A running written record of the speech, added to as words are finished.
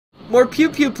More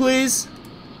PewPew, please.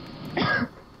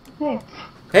 Hey.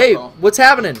 Hey, what's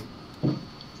happening?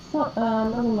 So,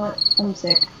 nothing much. I'm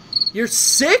sick. You're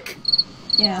sick?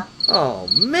 Yeah. Oh,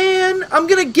 man. I'm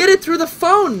gonna get it through the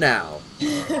phone now.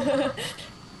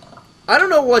 I don't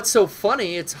know what's so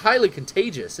funny. It's highly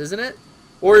contagious, isn't it?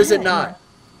 Or is it not?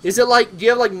 Yeah. Is it like, do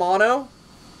you have like mono?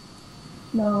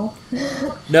 No.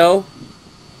 No?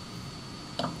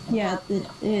 Yeah,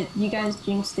 you guys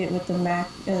jinxed it with the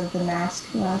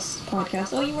mask last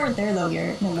podcast. Oh, you weren't there though,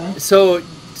 Garrett. Never mind. So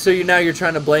you're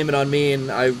trying to blame it on me, and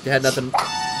I had nothing.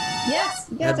 Yes,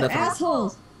 you guys are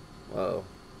assholes. Whoa.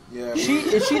 Yeah.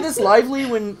 Is she this lively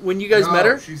when you guys met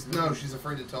her? She's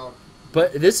afraid to talk.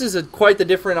 But this is quite the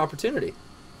different opportunity.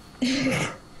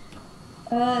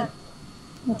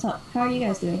 What's up? How are you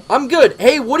guys doing? I'm good.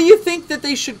 Hey, what do you think that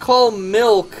they should call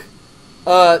milk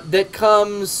that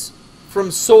comes from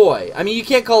soy? I mean, you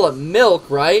can't call it milk,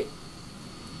 right?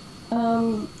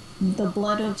 The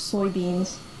blood of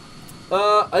soybeans.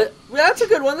 That's a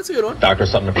good one. That's a good one. Doctor,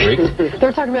 something to freak?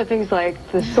 They're talking about things like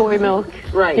the soy milk,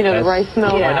 right? You know, the rice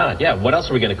milk. Why not? Yeah. What else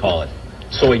are we going to call it?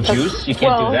 Soy juice? You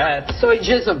can't do that. Soy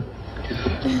jism.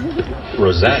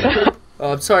 Rosetta.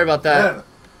 Oh, I'm sorry about that.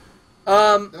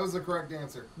 That was the correct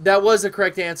answer. That was the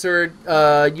correct answer.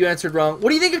 You answered wrong.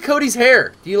 What do you think of Cody's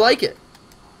hair? Do you like it?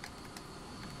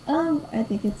 I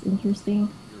think it's interesting.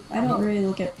 I don't really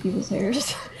look at people's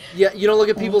hairs. Yeah, you don't look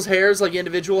at people's hairs like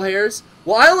individual hairs?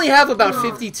 Well, I only have about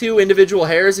 52 individual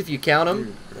hairs if you count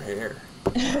them. Hair.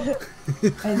 I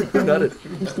think it's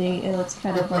interesting. It looks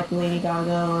kind of like Lady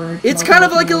Gaga or... It's kind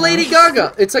of like a Lady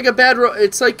Gaga. It's like a bad...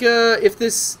 It's like if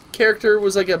this character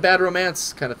was like a Bad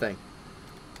Romance kind of thing.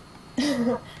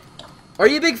 Are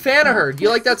you a big fan of her? Do you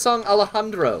like that song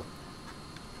Alejandro?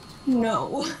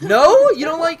 No. No? You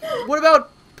don't like... What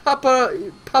about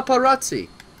Paparazzi?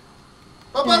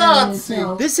 Paparazzi!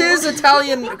 No. This is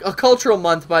Italian Cultural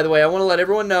Month, by the way. I want to let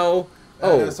everyone know.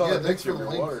 Oh, Thanks for the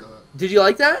link. did you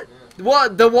like that? Yeah. Well,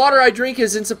 the water I drink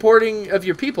is in supporting of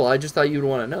your people. I just thought you'd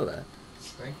want to know that.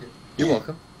 Thank you. You're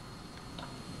welcome.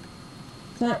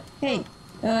 But, hey,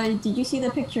 did you see the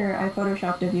picture I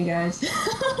photoshopped of you guys?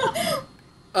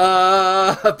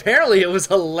 Apparently it was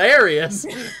hilarious.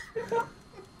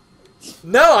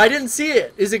 No, I didn't see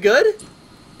it. Is it good?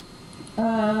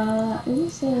 It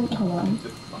was in... Hold on.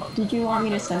 Did you want me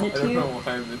to send it to you? I don't know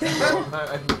why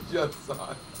I just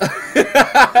saw it.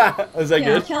 Was that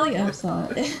good? Kelly F saw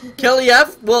it. Kelly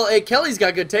F? Well, hey, Kelly's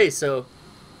got good taste, so...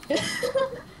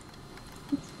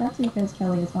 That's because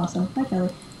Kelly is awesome. Hi, Kelly.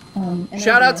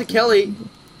 Shout out to Kelly.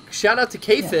 Shout out to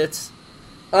K-Fits.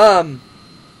 So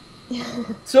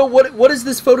what is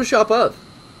this Photoshop of?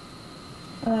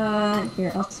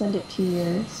 Here, I'll send it to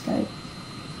your Skype.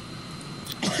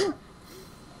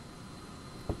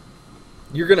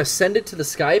 You're gonna send it to the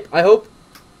Skype? I hope...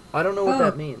 I don't know what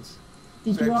that means.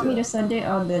 Did you want me to send it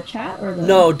on the chat or the...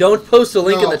 No, don't post a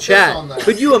link in the post chat. on that.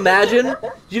 Could you imagine? Do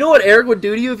you know what Eric would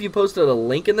do to you if you posted a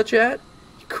link in the chat?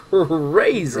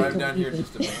 Crazy. Drive down here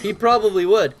just a minute. He probably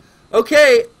would.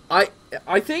 Okay, I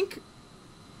think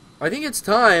it's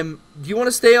time. Do you want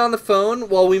to stay on the phone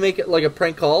while we make it like a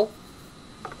prank call?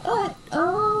 I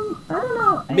don't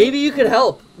know. Maybe you could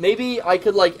help. Maybe I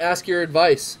could like ask your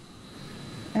advice.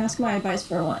 Ask my advice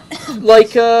for what?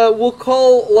 Like we'll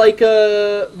call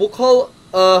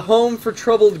home for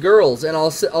troubled girls, and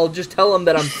I'll just tell them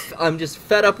that I'm just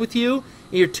fed up with you.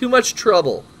 And you're too much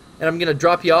trouble, and I'm gonna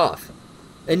drop you off.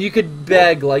 And you could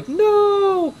beg like,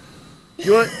 no. Do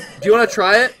you want to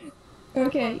try it?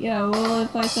 Okay, yeah. Well,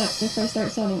 if I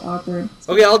start sounding awkward.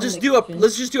 Okay,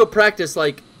 let's just do a practice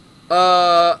like,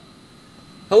 hello,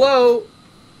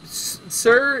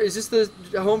 sir, is this the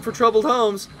home for troubled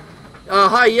homes?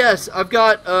 Hi, yes, I've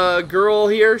got a girl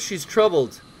here, she's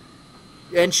troubled.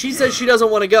 And she says she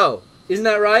doesn't want to go. Isn't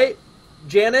that right,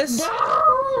 Janice?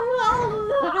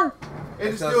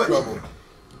 Hey, just do it.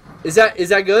 Is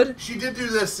that good? She did do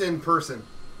this in person.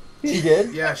 She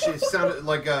did? Yeah, she sounded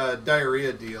like a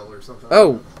diarrhea deal or something.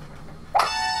 Oh.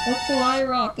 That's why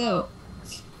rock go.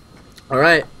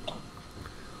 Alright.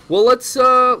 Well, let's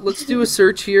do a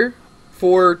search here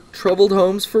for troubled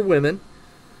homes for women.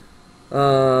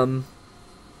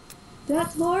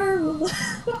 That's horrible.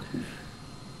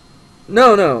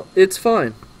 No, it's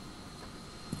fine.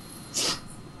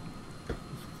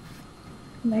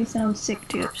 And I sound sick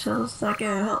too, so it's not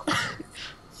gonna help.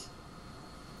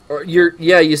 Or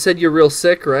you said you're real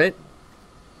sick, right?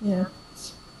 Yeah.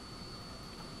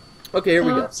 Okay, here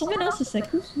we go. Someone else is sick.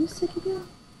 Who's sick again?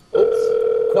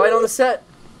 Oops. Quiet on the set.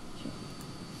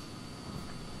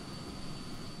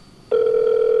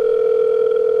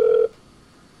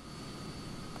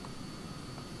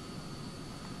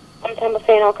 Sometimes a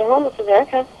fan in Oklahoma. This is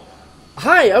Erica.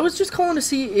 Hi, I was just calling to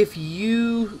see if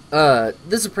you,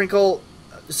 this is a prank call,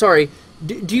 sorry,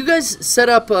 do you guys set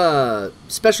up,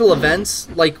 special events,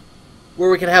 like, where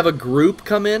we can have a group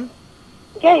come in?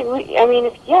 Yeah, you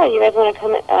guys want to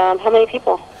come in, how many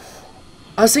people?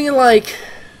 I was thinking, like,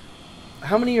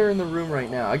 how many are in the room right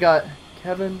now? I got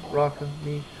Kevin, Rocco,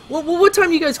 me. Well, what time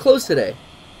do you guys close today?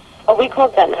 Oh, we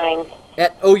closed at 9.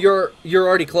 You're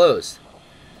already closed?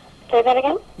 Say that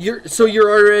again? You're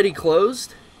already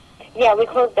closed? Yeah, we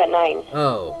closed at 9.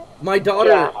 Oh, my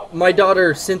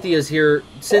daughter Cynthia's here.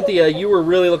 Cynthia, you were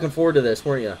really looking forward to this,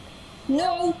 weren't you?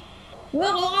 No.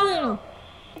 No.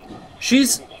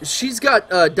 She's got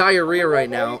diarrhea right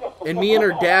now, and me and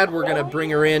her dad were gonna bring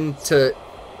her in to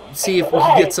see if we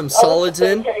could get some solids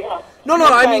in. No,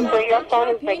 I mean, So your phone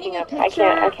is breaking up. I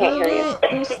can't hear you.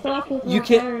 you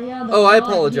can't. Oh, I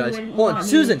apologize. Hold on,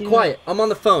 Susan, quiet. I'm on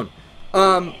the phone.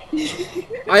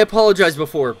 I apologized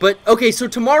before, but okay. So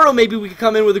tomorrow maybe we could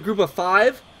come in with a group of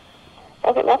 5.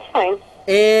 Okay, that's fine.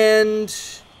 And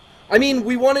I mean,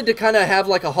 we wanted to kind of have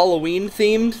like a Halloween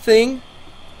themed thing.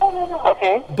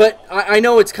 Okay. But I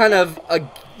know it's kind of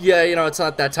it's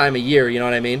not that time of year. You know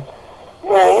what I mean?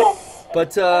 Right.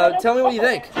 But tell me what you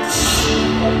think.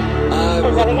 I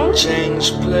wouldn't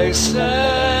change places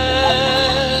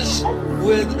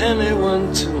with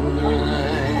anyone tonight.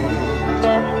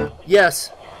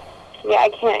 Yes. Yeah, I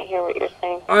can't hear what you're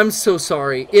saying. I'm so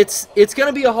sorry. It's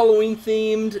gonna be a Halloween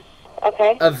themed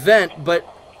event, but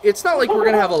it's not like we're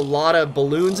gonna have a lot of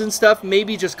balloons and stuff.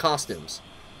 Maybe just costumes.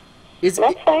 That's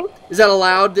fine. Is that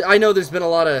allowed? I know there's been a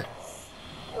lot of,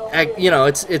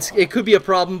 it could be a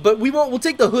problem, but we'll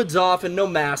take the hoods off and no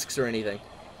masks or anything.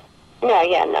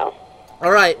 No.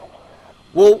 All right.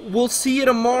 Well, we'll see you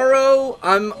tomorrow.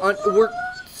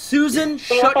 Susan,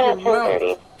 shut your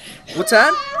mouth. What's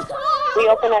that? We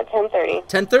open at 10:30.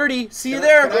 10:30. See you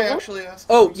there. Can I actually ask?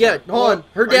 Oh yeah, hold on.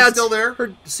 Her Are you dad's still there?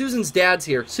 Susan's dad's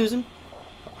here. Susan.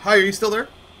 Hi, are you still there?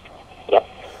 Yep.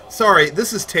 Sorry,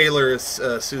 this is Taylor,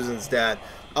 Susan's dad.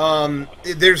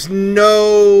 There's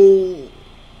no...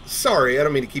 Sorry, I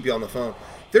don't mean to keep you on the phone.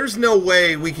 There's no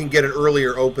way we can get an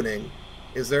earlier opening,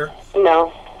 is there?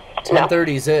 No.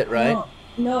 10:30 is it, right?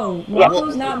 No,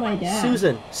 Rocco's not my dad.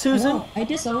 Susan. No, I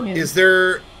disown him. Is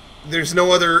there... There's no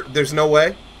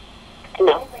way?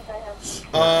 No.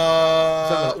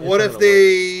 What if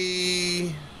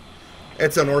they...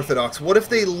 It's unorthodox. What if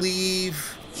they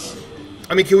leave...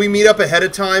 I mean, can we meet up ahead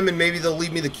of time and maybe they'll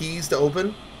leave me the keys to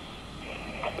open?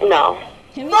 No.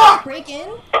 Can we break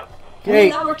in?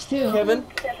 Hey, that works too. Kevin?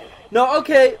 No,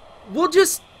 okay. We'll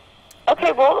just...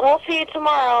 Okay, we'll see you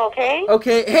tomorrow, okay?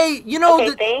 Okay, hey,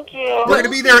 Okay, thank you. We're going to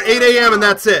be there at 8 a.m. and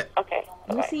that's it. Okay.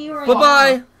 We'll see you right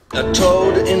Bye-bye. A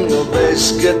toad in your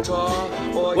bass guitar,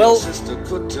 or Well, your sister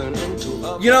could turn into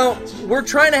a... we're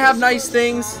trying to have nice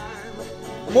things.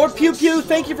 More PewPew,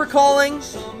 thank you for calling.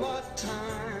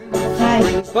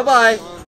 Bye. Bye-bye.